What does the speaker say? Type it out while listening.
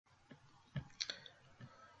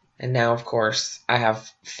And now, of course, I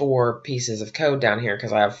have 4 pieces of code down here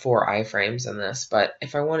because I have 4 iframes in this. But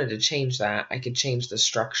if I wanted to change that, I could change the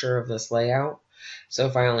structure of this layout. So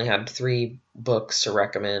if I only had 3 books to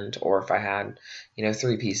recommend, or if I had,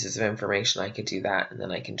 3 pieces of information, I could do that, and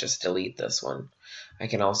then I can just delete this one. I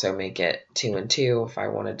can also make it 2 and 2 if I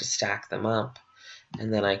wanted to stack them up,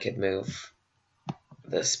 and then I could move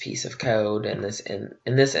this piece of code, and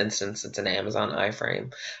in this instance it's an Amazon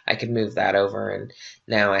iframe. I could move that over, and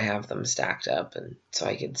now I have them stacked up, and so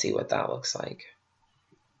I can see what that looks like.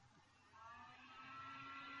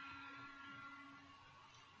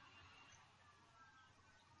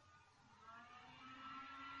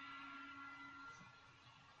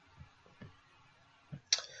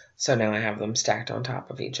 So now I have them stacked on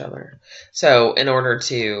top of each other. So in order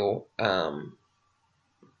to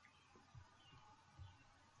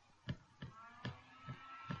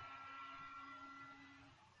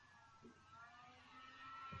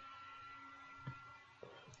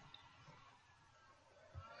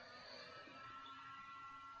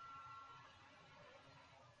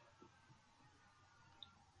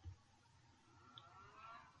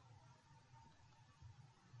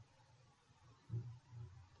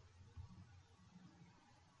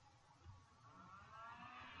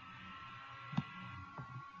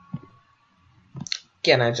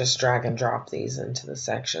again, I just drag and drop these into the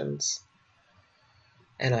sections,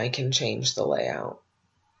 and I can change the layout.